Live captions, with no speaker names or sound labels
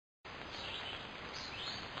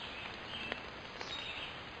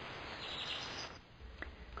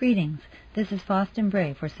Greetings. This is Foston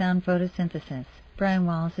Bray for Sound Photosynthesis. Brian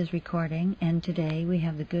Wallace is recording, and today we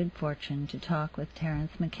have the good fortune to talk with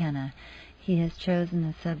Terence McKenna. He has chosen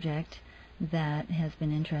a subject that has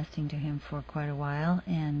been interesting to him for quite a while,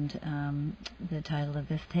 and the title of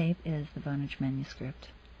this tape is The Voynich Manuscript.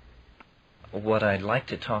 What I'd like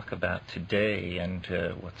to talk about today, and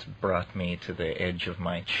what's brought me to the edge of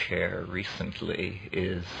my chair recently,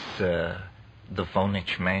 is the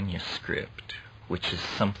Voynich Manuscript, which is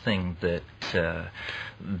something that,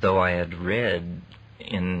 though I had read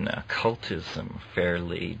in occultism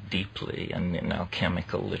fairly deeply and in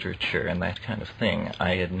alchemical literature and that kind of thing,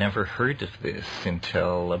 I had never heard of this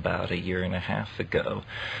until about a year and a half ago.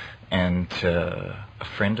 And a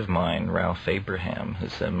friend of mine, Ralph Abraham,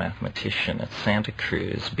 who's a mathematician at Santa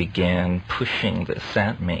Cruz, began pushing this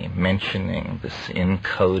at me, mentioning this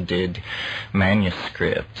encoded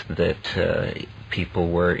manuscript that people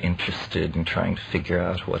were interested in trying to figure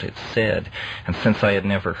out what it said. And since I had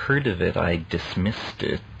never heard of it, I dismissed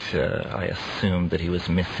it. I assumed that he was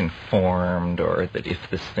misinformed, or that if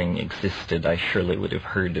this thing existed, I surely would have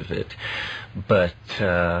heard of it. But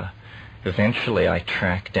eventually I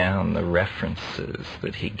tracked down the references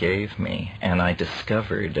that he gave me, and I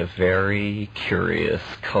discovered a very curious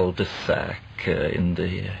cul-de-sac in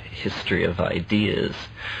the history of ideas.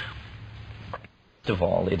 First of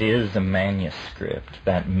all, it is a manuscript.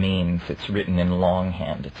 That means it's written in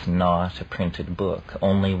longhand. It's not a printed book.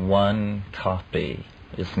 Only one copy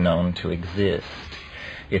is known to exist.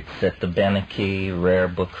 It's at the Beneke Rare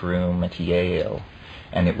Book Room at Yale,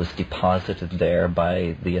 and it was deposited there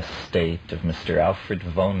by the estate of Mr. Alfred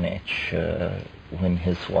Voynich when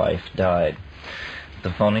his wife died. The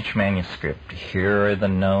Voynich Manuscript, here are the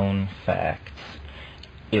known facts.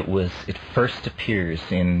 It first appears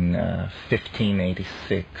in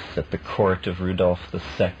 1586 at the court of Rudolph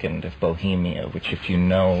II of Bohemia, which, if you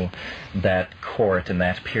know that court and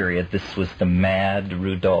that period, this was the mad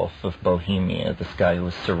Rudolph of Bohemia, this guy who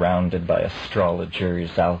was surrounded by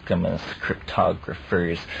astrologers, alchemists,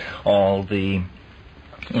 cryptographers, all the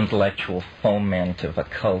intellectual foment of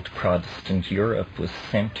occult Protestant Europe was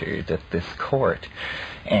centered at this court.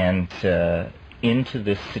 And into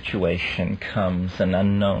this situation comes an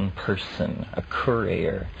unknown person, a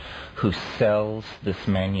courier, who sells this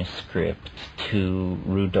manuscript to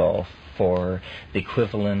Rudolph for the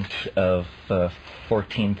equivalent of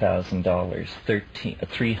 $14,000,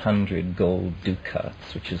 300 gold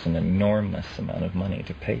ducats, which is an enormous amount of money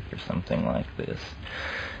to pay for something like this.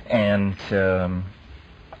 And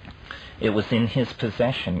it was in his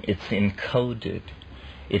possession. It's encoded.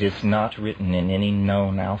 It is not written in any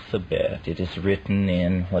known alphabet. It is written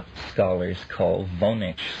in what scholars call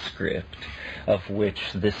Voynich script, of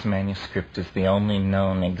which this manuscript is the only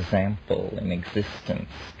known example in existence.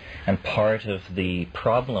 And part of the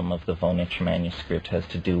problem of the Voynich manuscript has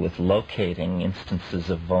to do with locating instances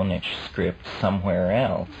of Voynich script somewhere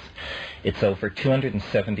else. It's over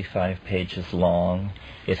 275 pages long.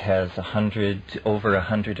 It has over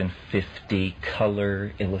 150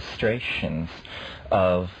 color illustrations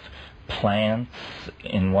of plants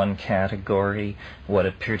in one category, what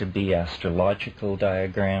appear to be astrological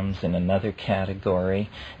diagrams in another category,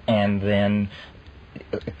 and then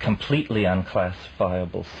a completely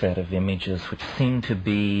unclassifiable set of images which seem to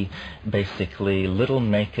be basically little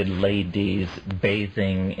naked ladies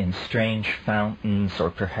bathing in strange fountains, or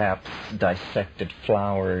perhaps dissected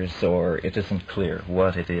flowers, or it isn't clear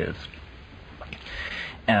what it is.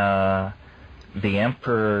 The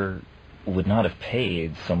emperor would not have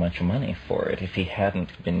paid so much money for it if he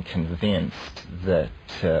hadn't been convinced that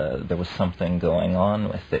there was something going on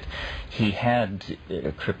with it. He had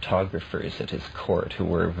cryptographers at his court who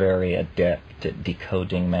were very adept at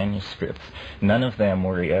decoding manuscripts. None of them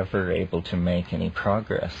were ever able to make any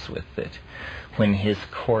progress with it. When his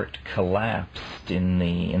court collapsed in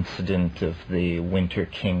the incident of the Winter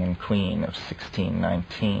King and Queen of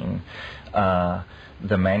 1619,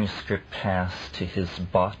 the manuscript passed to his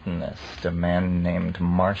botanist, a man named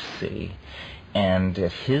Marcy, and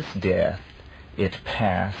at his death it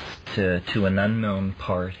passed to an unknown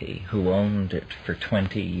party who owned it for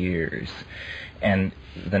 20 years. And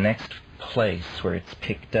the next place where it's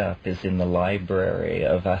picked up is in the library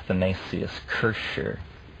of Athanasius Kircher,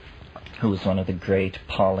 who was one of the great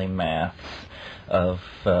polymaths of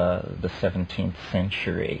the 17th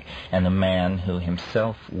century, and a man who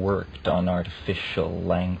himself worked on artificial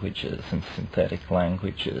languages and synthetic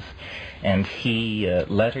languages. And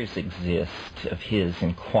letters exist of his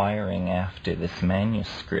inquiring after this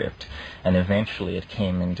manuscript, and eventually it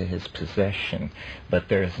came into his possession, but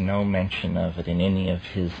there is no mention of it in any of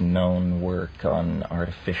his known work on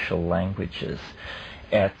artificial languages.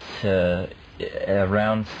 at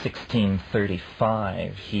around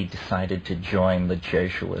 1635, he decided to join the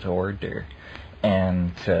Jesuit order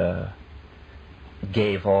and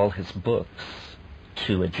gave all his books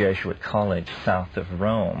to a Jesuit college south of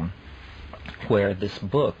Rome, where this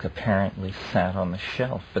book apparently sat on the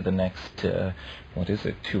shelf for the next,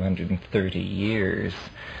 230 years,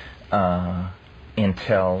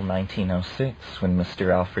 until 1906, when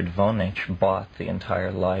Mr. Alfred Voynich bought the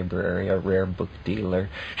entire library, a rare book dealer,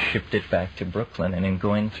 shipped it back to Brooklyn, and in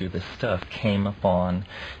going through this stuff came upon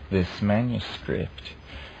this manuscript.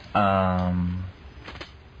 Now,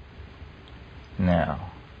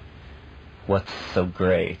 what's so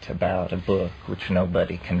great about a book which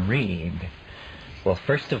nobody can read? Well,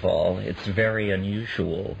 first of all, it's very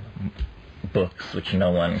unusual, books which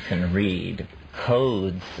no one can read.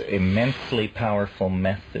 Codes, immensely powerful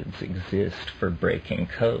methods exist for breaking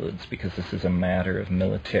codes, because this is a matter of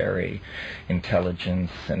military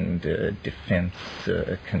intelligence and defense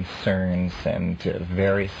concerns, and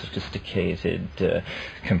very sophisticated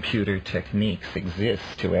computer techniques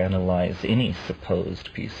exist to analyze any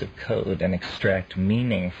supposed piece of code and extract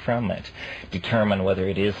meaning from it, determine whether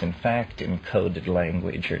it is in fact encoded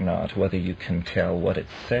language or not, whether you can tell what it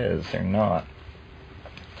says or not.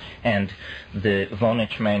 And the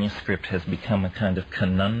Voynich Manuscript has become a kind of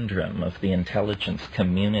conundrum of the intelligence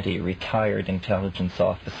community. Retired intelligence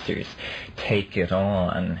officers take it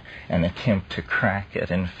on and attempt to crack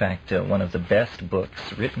it. In fact, one of the best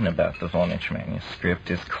books written about the Voynich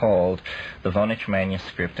Manuscript is called The Voynich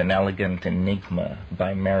Manuscript, An Elegant Enigma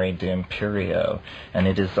by Mary de Imperio, and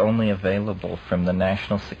it is only available from the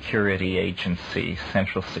National Security Agency,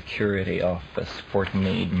 Central Security Office, Fort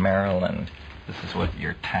Meade, Maryland. This is what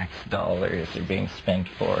your tax dollars are being spent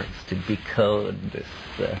for, is to decode this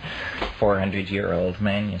 400-year-old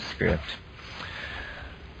manuscript.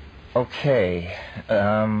 Okay,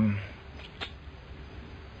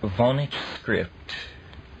 Voynich script,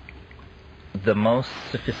 the most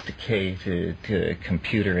sophisticated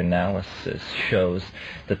computer analysis shows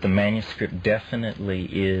that the manuscript definitely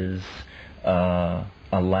is a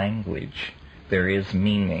language. There is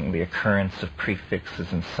meaning, the occurrence of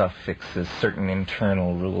prefixes and suffixes, certain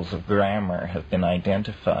internal rules of grammar have been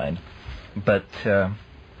identified, but the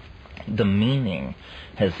meaning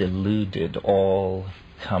has eluded all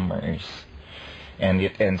comers.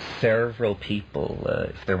 And several people,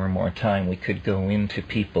 if there were more time, we could go into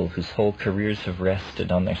people whose whole careers have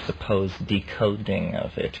rested on their supposed decoding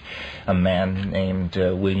of it. A man named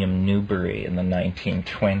William Newbery in the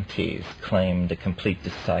 1920s claimed a complete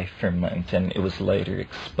decipherment, and it was later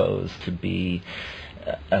exposed to be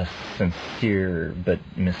a sincere but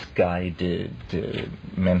misguided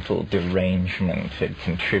mental derangement had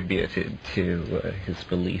contributed to his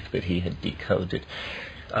belief that he had decoded.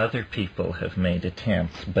 Other people have made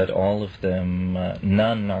attempts, but all of them,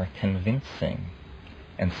 none are convincing.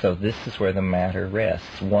 And so this is where the matter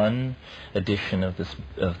rests. One edition of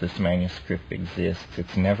this manuscript exists.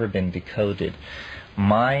 It's never been decoded.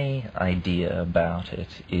 My idea about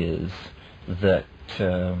it is that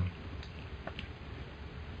to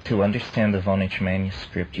understand the Voynich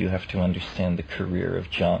manuscript, you have to understand the career of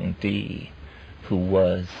John Dee, who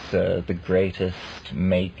was the greatest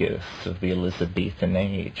magus of the Elizabethan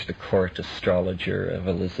age, the court astrologer of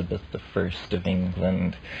Elizabeth I of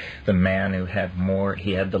England, the man who had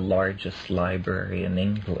he had the largest library in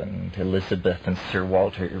England. Elizabeth and Sir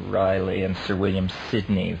Walter Raleigh and Sir William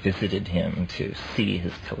Sidney visited him to see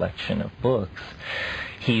his collection of books.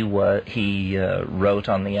 He wrote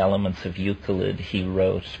on the elements of Euclid. He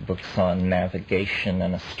wrote books on navigation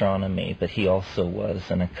and astronomy, but he also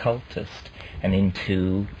was an occultist and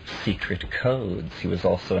into secret codes. He was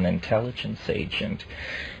also an intelligence agent.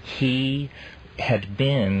 He had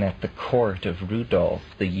been at the court of Rudolph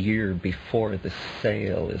the year before the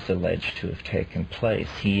sale is alleged to have taken place,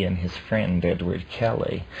 he and his friend Edward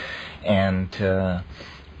Kelly. And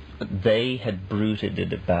they had bruited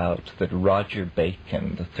it about that Roger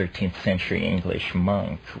Bacon, the 13th century English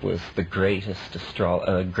monk, was the greatest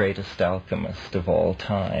alchemist of all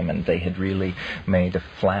time, and they had really made a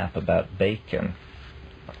flap about Bacon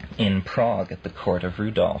in Prague at the court of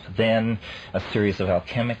Rudolph. Then a series of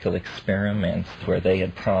alchemical experiments where they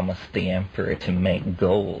had promised the emperor to make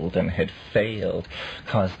gold and had failed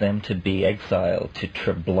caused them to be exiled to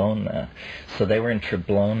Treblona. So they were in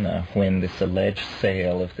Treblona when this alleged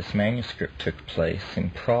sale of this manuscript took place in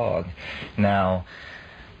Prague. Now,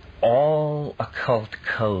 all occult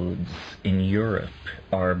codes in Europe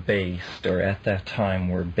are based, or at that time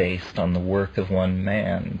were based, on the work of one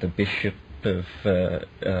man, the Bishop of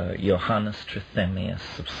Johannes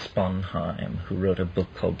Trithemius of Sponheim, who wrote a book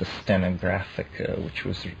called the Stenographica, which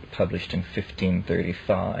was published in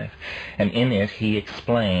 1535. And in it he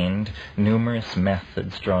explained numerous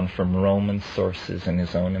methods drawn from Roman sources and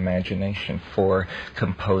his own imagination for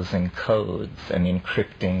composing codes and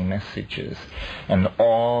encrypting messages. And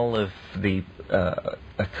all of the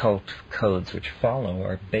occult codes which follow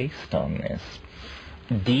are based on this.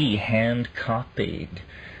 Dee hand-copied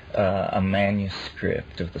a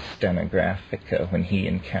manuscript of the Stenographica when he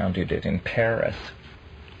encountered it in Paris.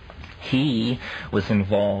 He was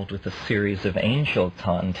involved with a series of angel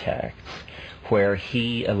contacts where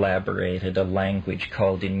he elaborated a language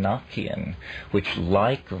called Enochian, which,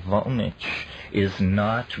 like Voynich, is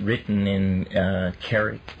not written in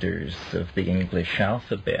characters of the English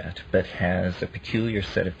alphabet, but has a peculiar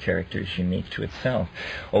set of characters unique to itself.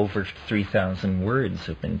 Over 3,000 words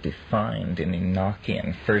have been defined in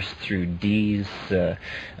Enochian, first through Dee's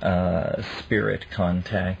spirit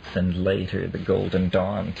contacts, and later the Golden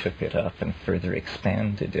Dawn took it up and further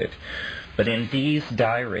expanded it. But in Dee's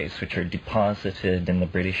diaries, which are deposited in the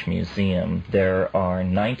British Museum, there are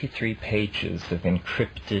 93 pages of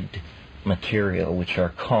encrypted material, which are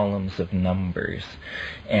columns of numbers.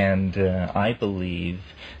 And I believe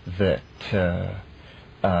that to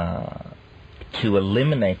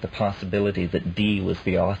eliminate the possibility that Dee was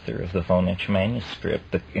the author of the Voynich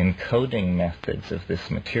Manuscript, the encoding methods of this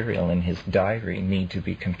material in his diary need to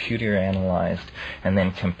be computer analyzed and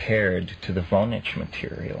then compared to the Voynich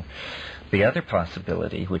material. The other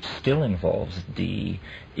possibility, which still involves Dee,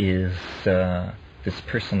 is this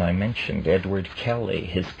person I mentioned, Edward Kelly,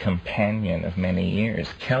 his companion of many years.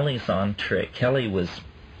 Kelly was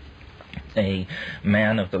a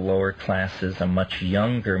man of the lower classes, a much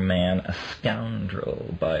younger man, a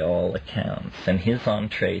scoundrel by all accounts. And his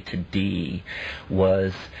entree to Dee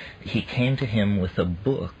was, he came to him with a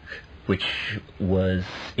book which was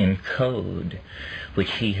in code,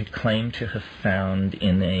 which he had claimed to have found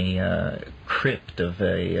in a crypt of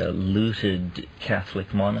a looted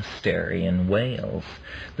Catholic monastery in Wales.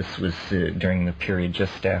 This was during the period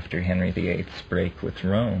just after Henry VIII's break with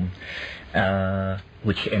Rome.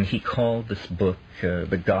 And he called this book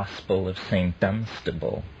the Gospel of St.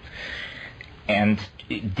 Dunstable. And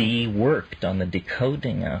Dee worked on the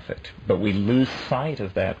decoding of it, but we lose sight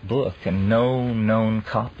of that book, and no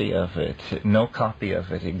copy of it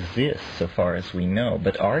exists so far as we know.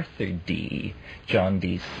 But Arthur Dee, John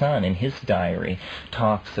Dee's son, in his diary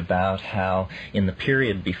talks about how in the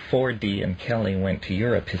period before Dee and Kelly went to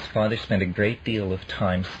Europe, his father spent a great deal of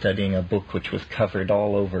time studying a book which was covered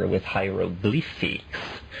all over with hieroglyphics.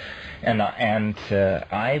 And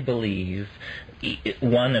I believe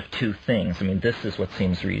one of two things. I mean, this is what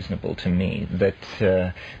seems reasonable to me,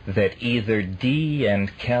 that either Dee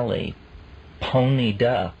and Kelly ponied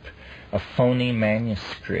up a phony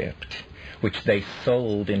manuscript which they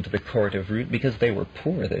sold into the court of root, because they were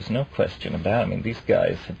poor, there's no question about it. I mean, these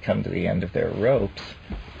guys had come to the end of their ropes.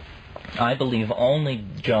 I believe only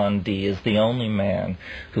John Dee is the only man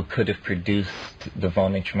who could have produced the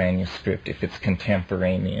Voynich Manuscript if it's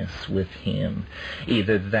contemporaneous with him.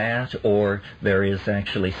 Either that, or there is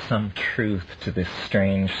actually some truth to this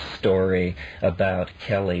strange story about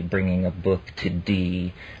Kelly bringing a book to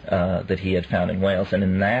Dee that he had found in Wales. And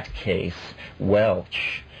in that case,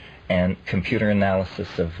 Welch and computer analysis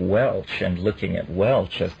of Welch and looking at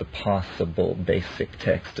Welch as the possible basic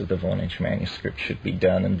text of the Voynich Manuscript should be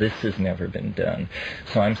done, and this has never been done.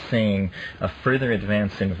 So I'm saying a further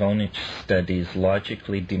advance in Voynich studies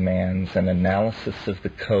logically demands an analysis of the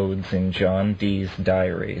codes in John Dee's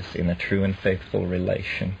diaries in a true and faithful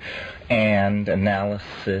relation, and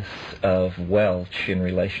analysis of Welch in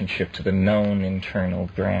relationship to the known internal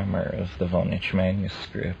grammar of the Voynich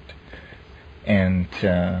Manuscript. And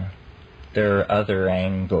there are other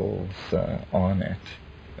angles on it.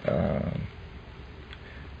 Well,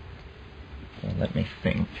 let me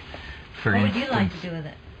think. What would you like to do with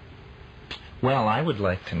it? Well, I would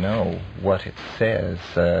like to know what it says.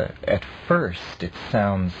 At first, it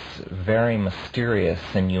sounds very mysterious,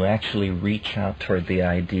 and you actually reach out toward the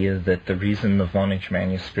idea that the reason the Voynich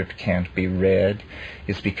Manuscript can't be read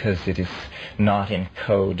is because it is not in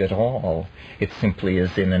code at all. It simply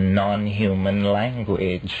is in a non-human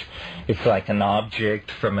language. It's like an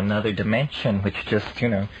object from another dimension, which just,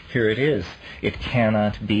 here it is. It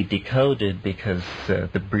cannot be decoded because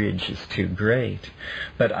the bridge is too great.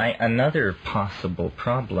 But another possible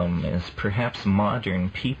problem is perhaps modern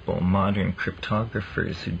people, modern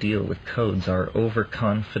cryptographers who deal with codes are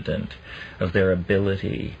overconfident of their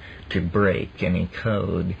ability to break any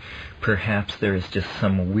code. Perhaps there is just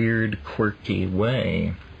some weird, quirky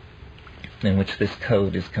way in which this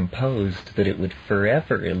code is composed that it would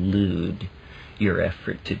forever elude your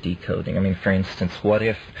effort to decoding. I mean, for instance, what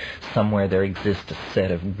if somewhere there exists a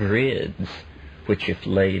set of grids which, if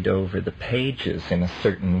laid over the pages in a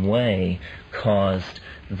certain way, caused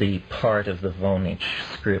the part of the Voynich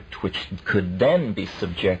script which could then be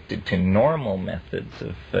subjected to normal methods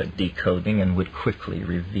of decoding and would quickly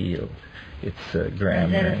reveal its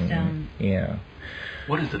grammar. Yeah.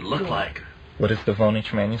 What does it look like? What does the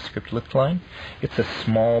Voynich manuscript look like? It's a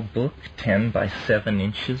small book, 10 by 7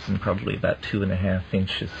 inches and probably about 2.5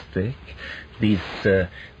 inches thick.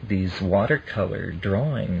 These watercolor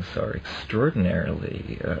drawings are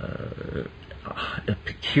extraordinarily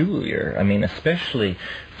peculiar. I mean, especially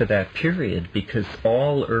for that period, because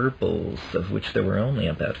all herbals, of which there were only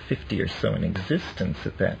about 50 or so in existence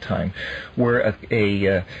at that time, were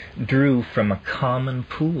drew from a common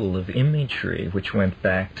pool of imagery, which went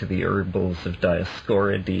back to the herbals of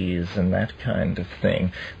Dioscorides and that kind of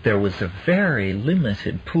thing. There was a very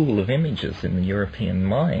limited pool of images in the European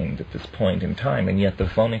mind at this point in time, and yet the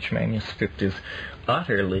Voynich manuscript is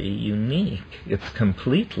utterly unique. It's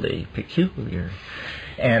completely peculiar.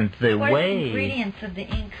 And the what way... are the ingredients of the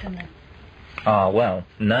inks and the... Well,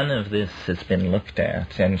 none of this has been looked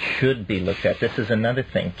at and should be looked at. This is another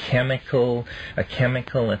thing. A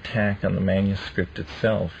chemical attack on the manuscript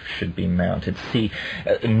itself should be mounted. See,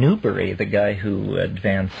 Newbery, the guy who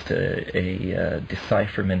advanced a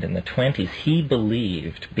decipherment in the 20s, he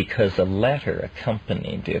believed, because a letter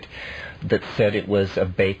accompanied it that said it was a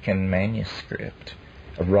Bacon manuscript,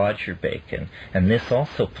 a Roger Bacon. And this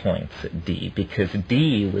also points at Dee, because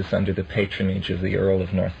Dee was under the patronage of the Earl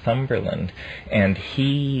of Northumberland, and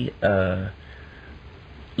he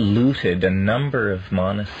looted a number of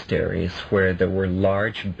monasteries where there were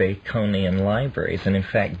large Baconian libraries, and in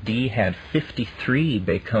fact Dee had 53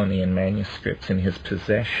 Baconian manuscripts in his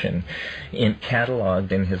possession,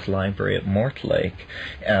 catalogued in his library at Mortlake.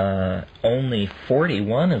 Only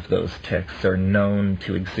 41 of those texts are known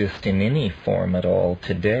to exist in any form at all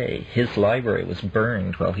today. His library was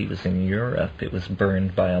burned while he was in Europe. It was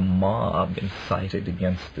burned by a mob incited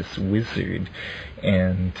against this wizard,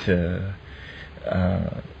 and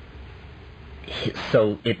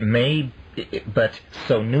so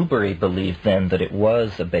Newbery believed then that it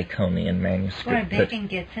was a Baconian manuscript. Boy, Bacon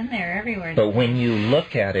gets in there everywhere. But when you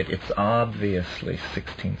look at it, it's obviously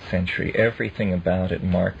 16th century. Everything about it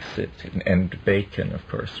marks it. And Bacon, of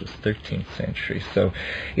course, was 13th century. So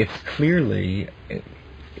it's clearly...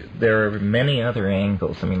 There are many other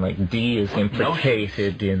angles. I mean, like Dee is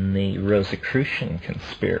implicated in the Rosicrucian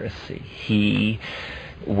conspiracy. He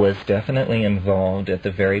was definitely involved at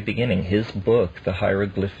the very beginning. His book, The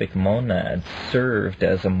Hieroglyphic Monad, served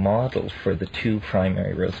as a model for the two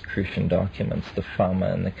primary Rosicrucian documents, the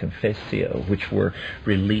Fama and the Confessio, which were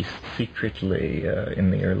released secretly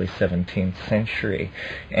in the early 17th century.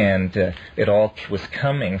 And it all was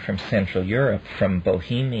coming from Central Europe, from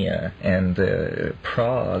Bohemia and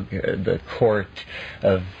Prague, the court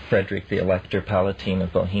of Frederick the Elector Palatine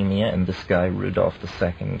of Bohemia, and this guy Rudolph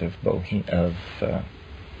II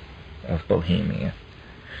of Bohemia.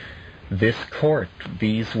 This court,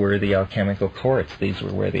 these were the alchemical courts. These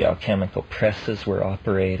were where the alchemical presses were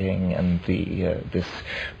operating, and this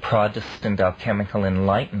Protestant alchemical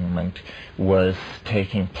enlightenment was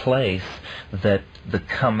taking place, that the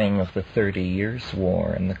coming of the 30 Years'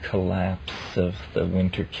 War and the collapse of the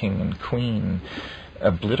Winter King and Queen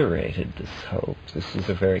obliterated this hope. This is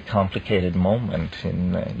a very complicated moment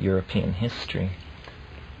in European history.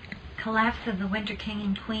 Collapse of the Winter King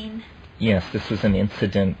and Queen? Yes, this was an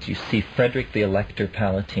incident. You see, Frederick the Elector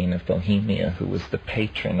Palatine of Bohemia, who was the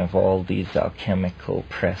patron of all these alchemical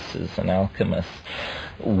presses and alchemists,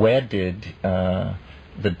 wedded the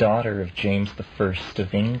daughter of James I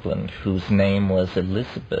of England, whose name was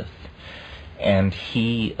Elizabeth. And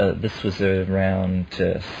this was around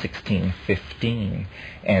 1615,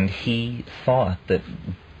 and he thought that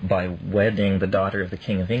by wedding the daughter of the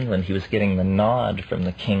King of England, he was getting the nod from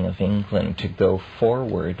the King of England to go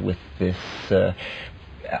forward with this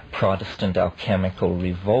Protestant alchemical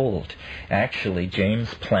revolt. Actually,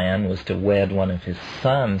 James' plan was to wed one of his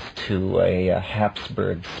sons to a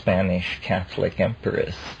Habsburg Spanish Catholic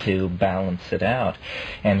empress to balance it out,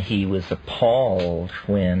 and he was appalled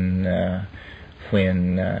when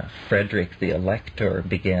Frederick the Elector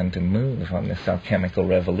began to move on this alchemical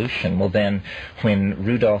revolution. Well, then, when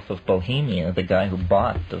Rudolph of Bohemia, the guy who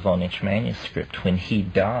bought the Voynich manuscript, when he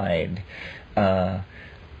died,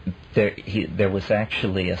 there was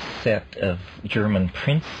actually a set of German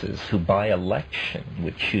princes who by election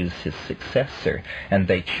would choose his successor, and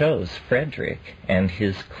they chose Frederick and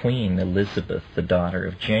his queen Elizabeth, the daughter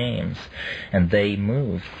of James, and they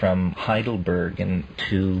moved from Heidelberg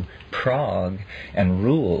to Prague and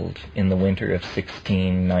ruled in the winter of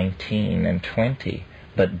 1619 and 20.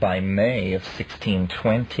 But by May of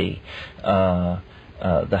 1620,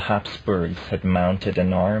 the Habsburgs had mounted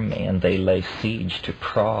an army, and they lay siege to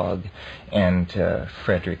Prague, and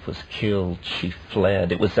Frederick was killed. She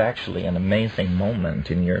fled. It was actually an amazing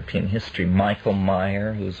moment in European history. Michael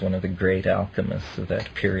Meyer, who was one of the great alchemists of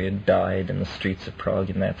that period, died in the streets of Prague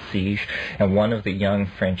in that siege, and one of the young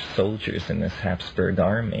French soldiers in this Habsburg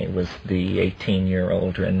army was the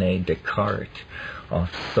 18-year-old René Descartes,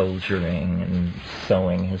 off soldiering and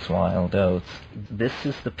sowing his wild oats. This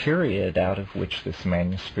is the period out of which this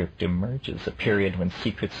manuscript emerges, a period when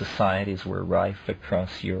secret societies were rife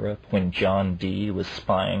across Europe, when John Dee was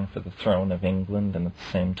spying for the throne of England and at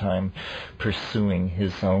the same time pursuing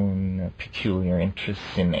his own peculiar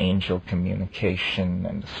interests in angel communication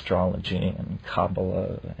and astrology and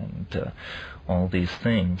Kabbalah and all these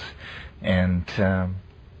things. And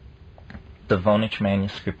the Voynich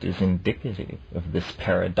Manuscript is indicative of this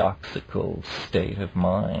paradoxical state of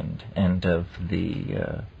mind and of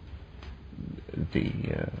the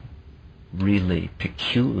really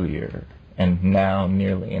peculiar and now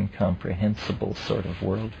nearly incomprehensible sort of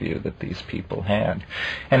worldview that these people had.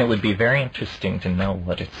 And it would be very interesting to know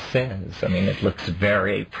what it says. I mean, it looks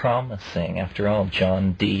very promising. After all,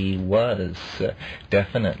 John Dee was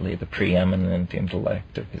definitely the preeminent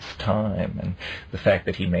intellect of his time, and the fact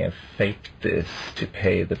that he may have faked this to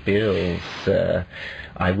pay the bills,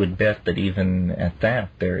 I would bet that even at that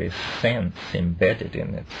there is sense embedded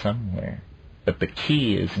in it somewhere. But the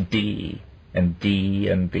key is Dee, and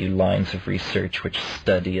the lines of research which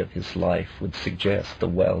study of his life would suggest, the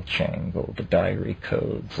Welch angle, the diary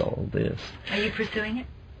codes, all this. Are you pursuing it?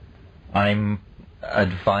 I'm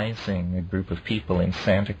advising a group of people in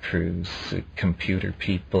Santa Cruz, computer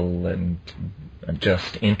people and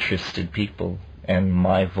just interested people, and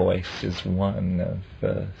my voice is one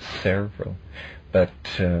of several. But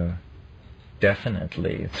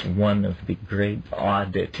definitely, it's one of the great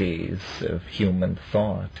oddities of human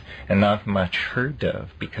thought, and not much heard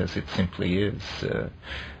of because it simply is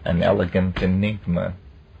an elegant enigma.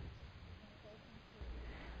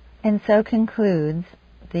 And so concludes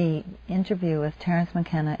the interview with Terence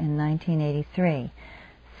McKenna in 1983.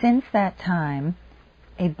 Since that time,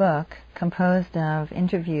 a book composed of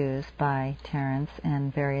interviews by Terence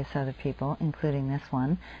and various other people, including this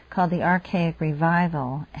one, called The Archaic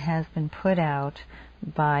Revival, has been put out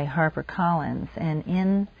by HarperCollins. And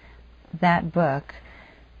in that book,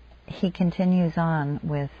 he continues on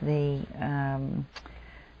with the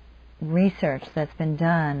research that's been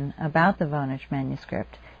done about the Voynich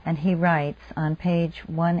Manuscript. And he writes on page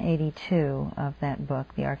 182 of that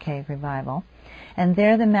book, The Archaic Revival, "And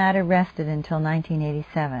there the matter rested until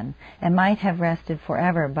 1987, and might have rested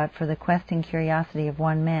forever but for the questing curiosity of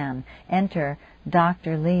one man. Enter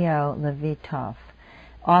Dr. Leo Levitov,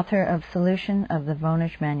 author of Solution of the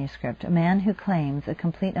Voynich Manuscript, a man who claims a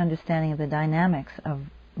complete understanding of the dynamics of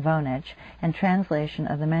Voynich and translation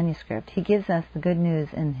of the manuscript. He gives us the good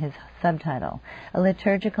news in his subtitle, A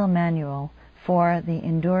Liturgical Manual for the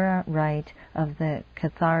Endura Rite of the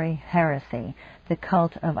Cathari Heresy, the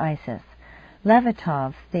Cult of Isis.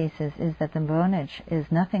 Levitov's thesis is that the Voynich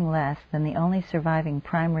is nothing less than the only surviving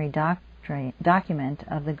primary document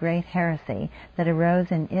of the great heresy that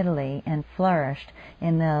arose in Italy and flourished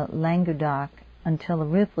in the Languedoc until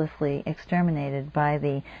ruthlessly exterminated by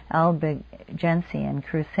the Albigensian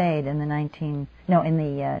Crusade in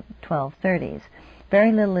the 1230s.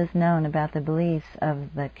 Very little is known about the beliefs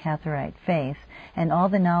of the Catharite faith, and all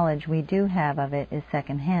the knowledge we do have of it is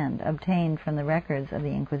second-hand, obtained from the records of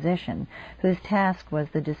the Inquisition, whose task was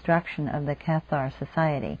the destruction of the Cathar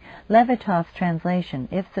society. Levitov's translation,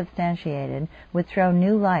 if substantiated, would throw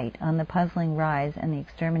new light on the puzzling rise and the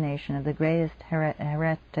extermination of the greatest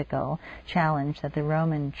heretical challenge that the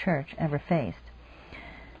Roman Church ever faced.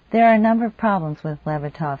 There are a number of problems with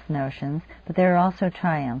Levitov's notions, but there are also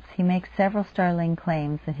triumphs. He makes several startling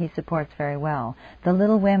claims that he supports very well. The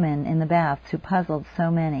little women in the baths who puzzled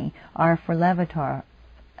so many are for Levitov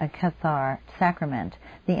a Cathar sacrament.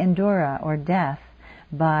 The Endura, or death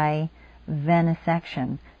by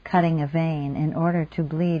venesection, cutting a vein in order to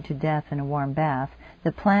bleed to death in a warm bath.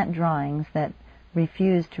 The plant drawings that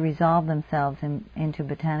refuse to resolve themselves into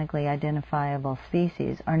botanically identifiable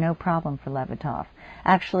species are no problem for Levetov.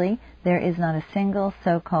 Actually, there is not a single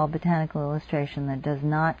so-called botanical illustration that does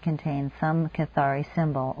not contain some Cathari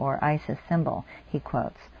symbol or Isis symbol, he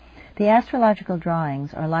quotes. The astrological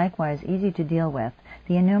drawings are likewise easy to deal with.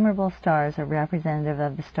 The innumerable stars are representative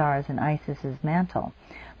of the stars in Isis's mantle.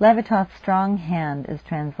 Levitov's strong hand is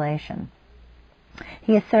translation.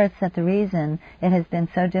 He asserts that the reason it has been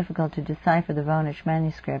so difficult to decipher the Voynich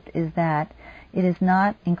manuscript is that it is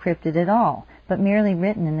not encrypted at all, but merely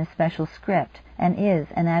written in a special script, and is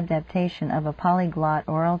an adaptation of a polyglot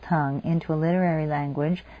oral tongue into a literary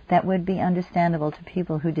language that would be understandable to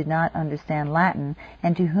people who did not understand Latin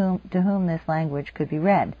and to whom this language could be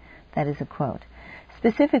read. That is a quote.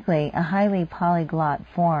 Specifically, a highly polyglot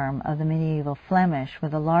form of the medieval Flemish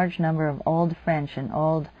with a large number of Old French and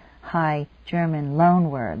Old High German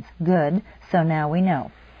loan words. Good, so now we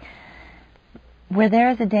know. Where there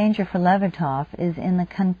is a danger for Levetov is in the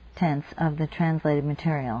contents of the translated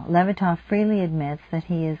material. Levetov freely admits that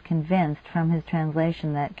he is convinced from his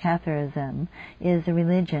translation that Catharism is a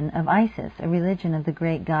religion of Isis, a religion of the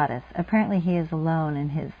great goddess. Apparently he is alone in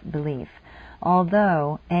his belief.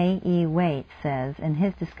 Although A. E. Waite says in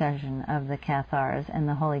his discussion of the Cathars and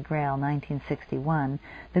the Holy Grail, 1961,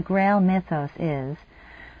 the Grail mythos is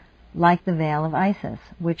like the veil of Isis,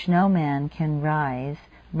 which no man can rise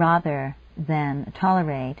rather than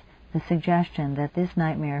tolerate the suggestion that this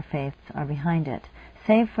nightmare faiths are behind it.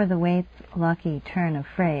 Save for the Waite's lucky turn of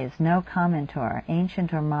phrase, no commentator,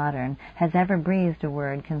 ancient or modern, has ever breathed a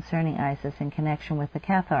word concerning Isis in connection with the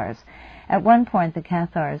Cathars. At one point the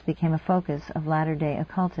Cathars became a focus of latter-day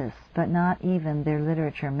occultists, but not even their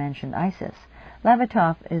literature mentioned Isis.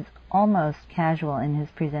 Levetov is almost casual in his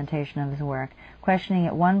presentation of his work, questioning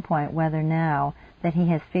at one point whether now that he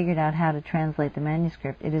has figured out how to translate the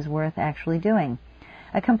manuscript it is worth actually doing.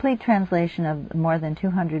 A complete translation of more than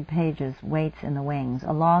 200 pages waits in the wings,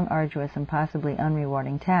 a long, arduous, and possibly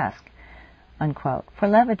unrewarding task." Unquote. For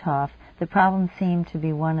Levetov, the problem seemed to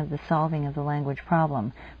be one of the solving of the language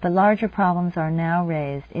problem, but larger problems are now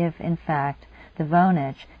raised if, in fact, the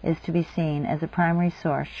Voynich is to be seen as a primary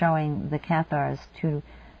source showing the Cathars to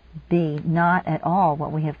be not at all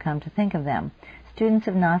what we have come to think of them. Students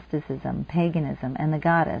of Gnosticism, paganism, and the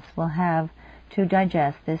goddess will have to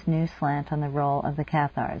digest this new slant on the role of the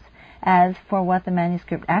Cathars. As for what the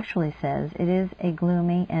manuscript actually says, it is a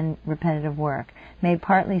gloomy and repetitive work, made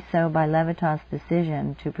partly so by Levitov's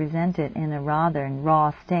decision to present it in a rather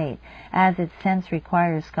raw state, as its sense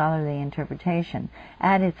requires scholarly interpretation.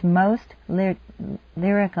 At its most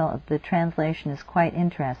lyrical, the translation is quite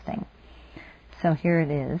interesting. So here it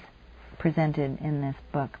is, presented in this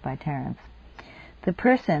book by Terence. The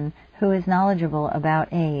person who is knowledgeable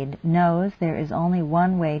about aid knows there is only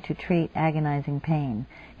one way to treat agonizing pain.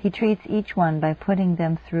 He treats each one by putting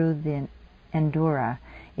them through the endura.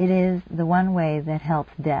 It is the one way that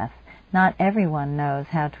helps death. Not everyone knows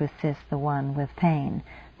how to assist the one with pain.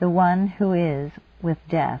 The one who is with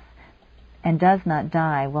death and does not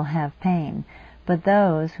die will have pain, but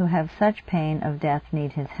those who have such pain of death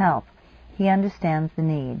need his help. He understands the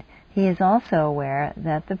need. He is also aware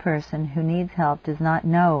that the person who needs help does not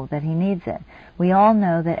know that he needs it. We all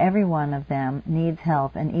know that every one of them needs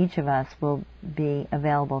help, and each of us will be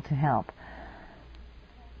available to help.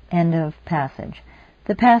 End of passage.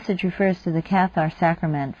 The passage refers to the Cathar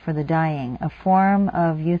sacrament for the dying, a form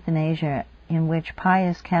of euthanasia in which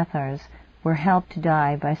pious Cathars were helped to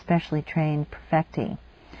die by specially trained perfecti.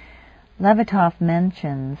 Levetov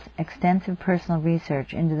mentions extensive personal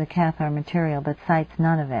research into the Cathar material, but cites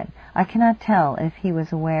none of it. I cannot tell if he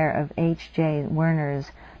was aware of H. J.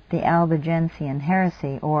 Werner's The Albigensian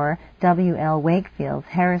Heresy or W. L. Wakefield's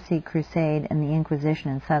Heresy, Crusade, and the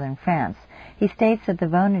Inquisition in southern France. He states that the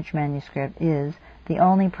Voynich manuscript is the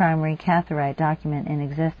only primary Catharite document in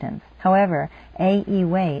existence. However, A. E.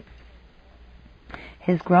 Waite,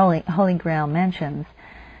 his Holy Grail, mentions,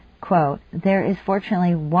 quote, "There is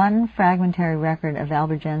fortunately one fragmentary record of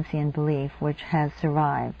Albigensian belief which has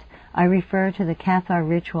survived. I refer to the Cathar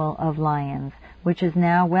Ritual of Lions, which is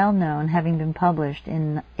now well known, having been published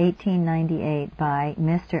in 1898 by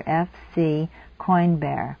Mr. F. C.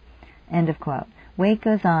 Coinbare." End of quote. Waite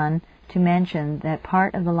goes on to mention that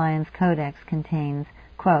part of the Lions Codex contains,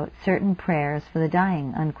 quote, "certain prayers for the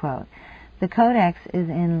dying," unquote. The Codex is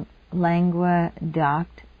in lingua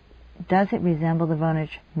doct. Does it resemble the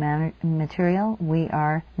Voynich material? We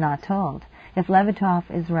are not told. If Levetov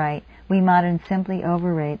is right, we moderns simply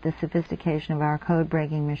overrate the sophistication of our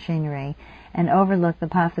code-breaking machinery and overlook the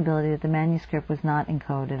possibility that the manuscript was not in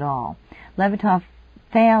code at all. Levetov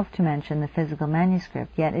fails to mention the physical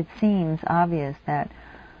manuscript, yet it seems obvious that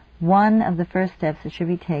one of the first steps that should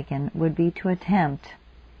be taken would be to attempt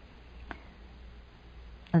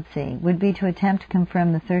to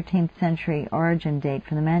confirm the 13th century origin date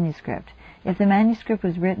for the manuscript. If the manuscript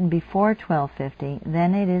was written before 1250,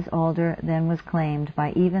 then it is older than was claimed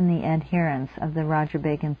by even the adherents of the Roger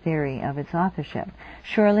Bacon theory of its authorship.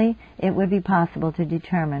 Surely it would be possible to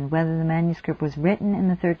determine whether the manuscript was written in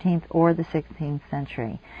the 13th or the 16th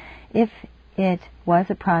century. If it was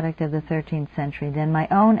a product of the 13th century, then my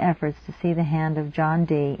own efforts to see the hand of John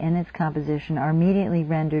Dee in its composition are immediately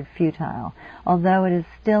rendered futile, although it is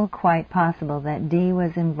still quite possible that Dee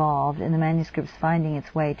was involved in the manuscript's finding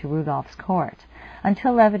its way to Rudolph's court.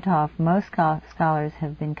 Until Levetov, most scholars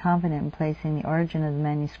have been confident in placing the origin of the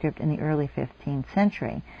manuscript in the early 15th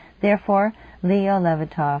century. Therefore, Leo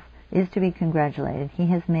Levetov is to be congratulated. He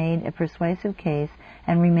has made a persuasive case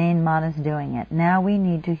and remained modest doing it. Now we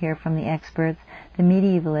need to hear from the experts, the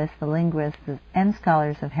medievalists, the linguists, and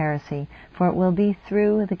scholars of heresy, for it will be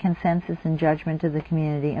through the consensus and judgment of the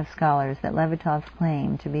community of scholars that Levitov's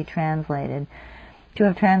claim to have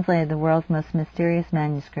translated the world's most mysterious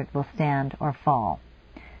manuscript will stand or fall.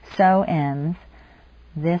 So ends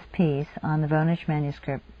this piece on the Voynich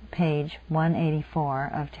Manuscript, page 184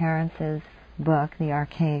 of Terence's book, The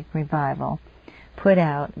Archaic Revival, put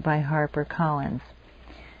out by HarperCollins.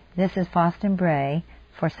 This is Faustin Bray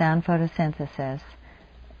for Sound Photosynthesis,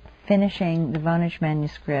 finishing the Voynich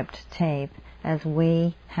Manuscript tape as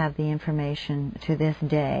we have the information to this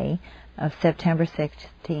day of September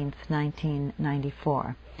 16th,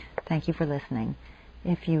 1994. Thank you for listening.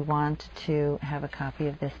 If you want to have a copy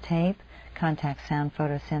of this tape, contact Sound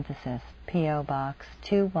Photosynthesis, P.O. Box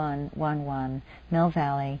 2111, Mill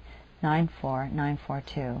Valley,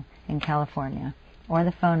 94942 in California, or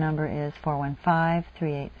the phone number is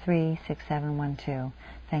 415-383-6712.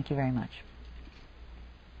 Thank you very much.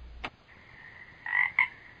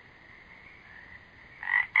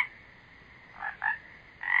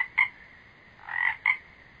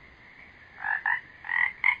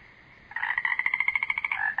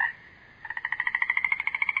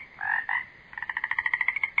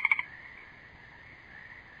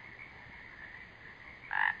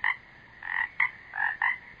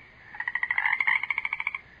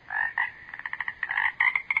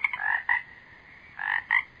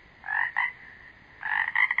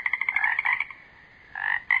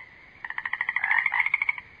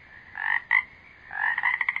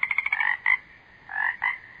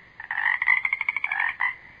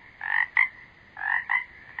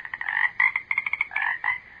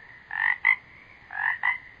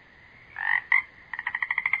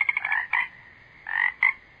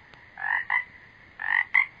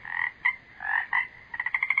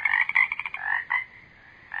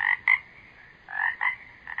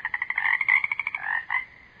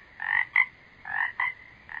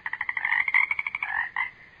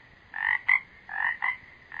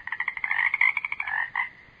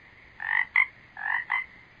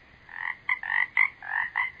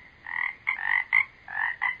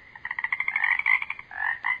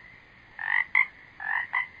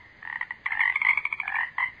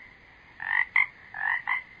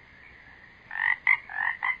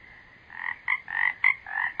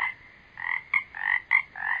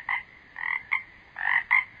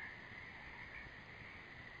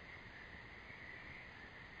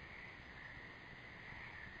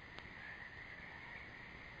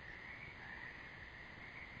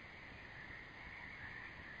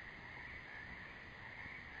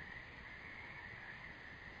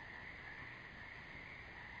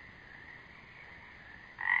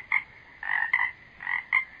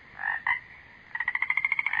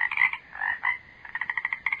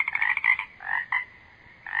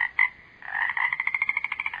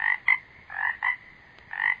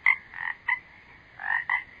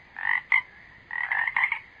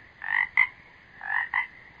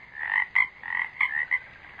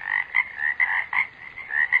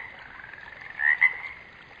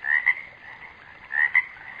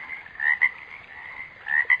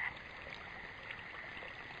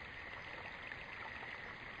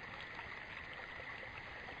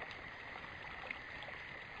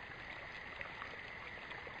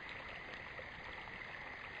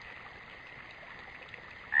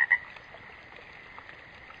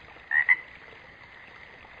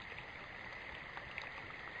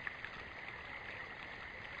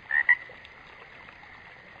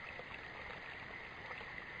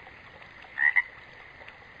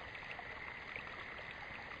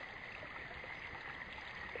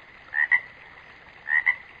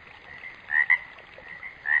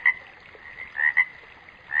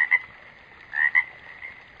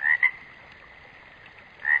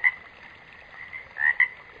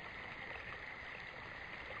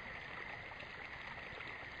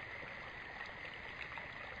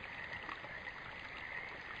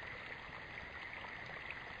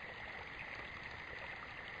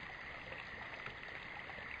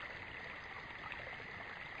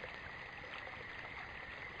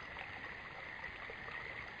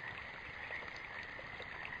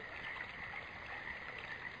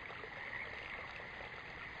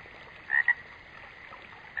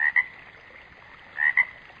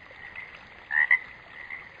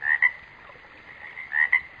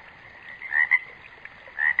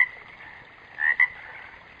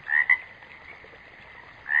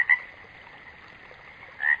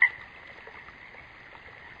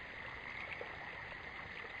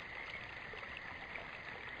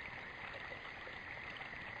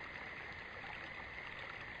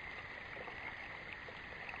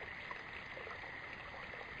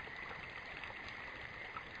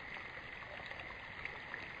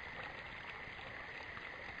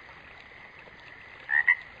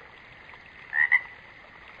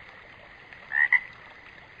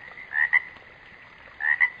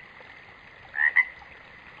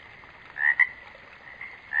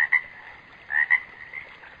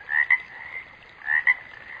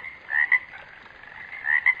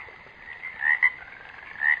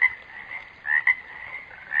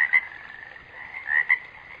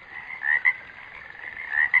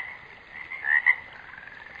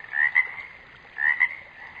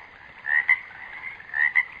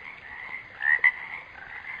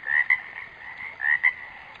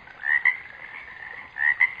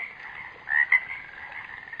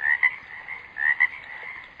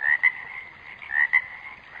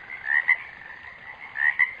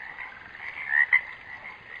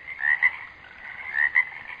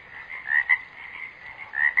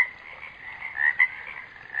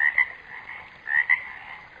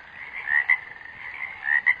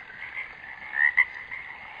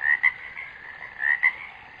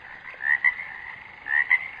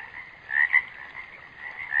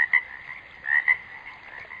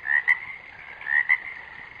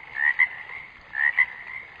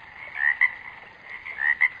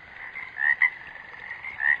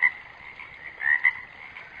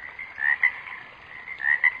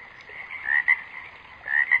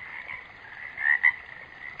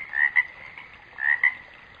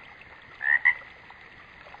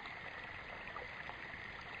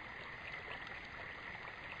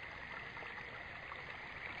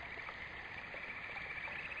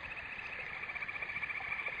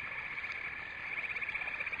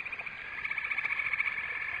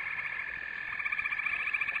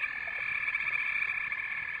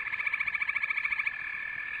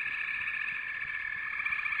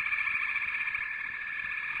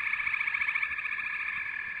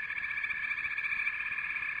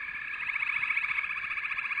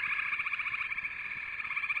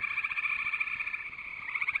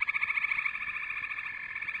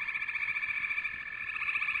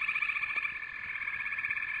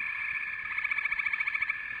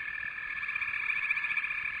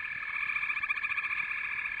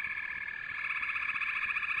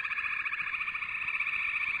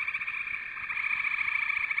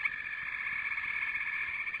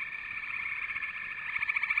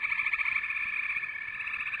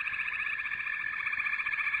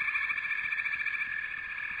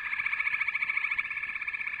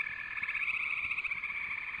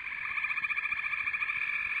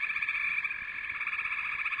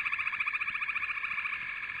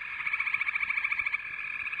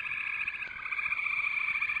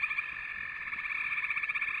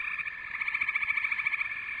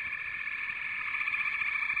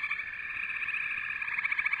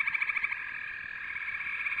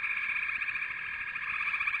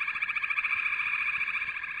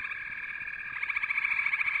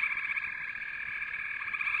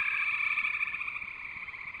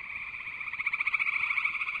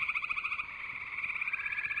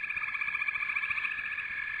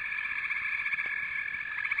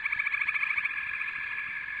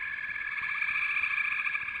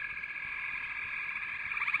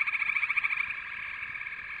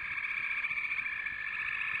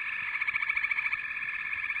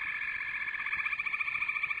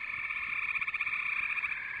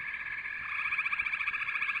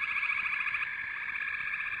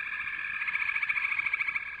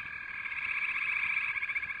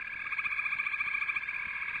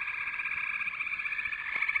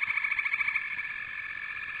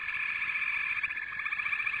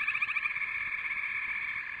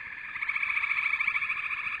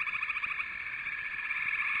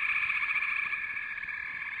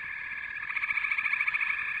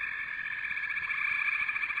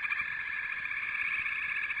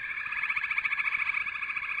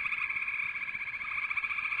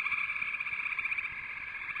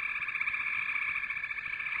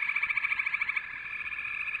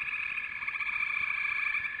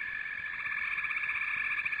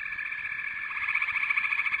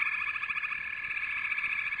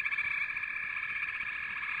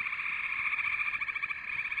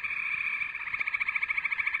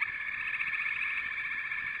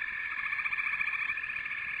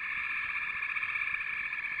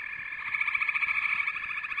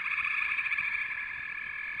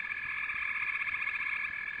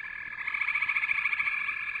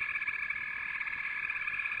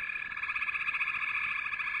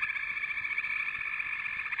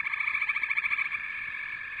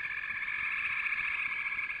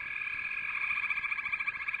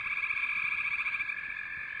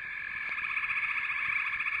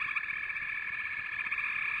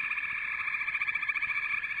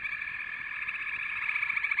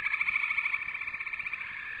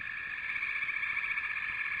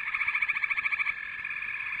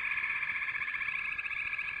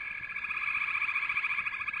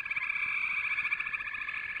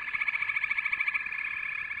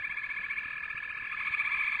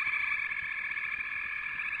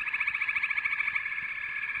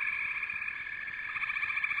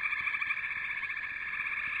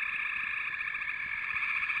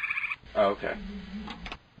 Oh, okay.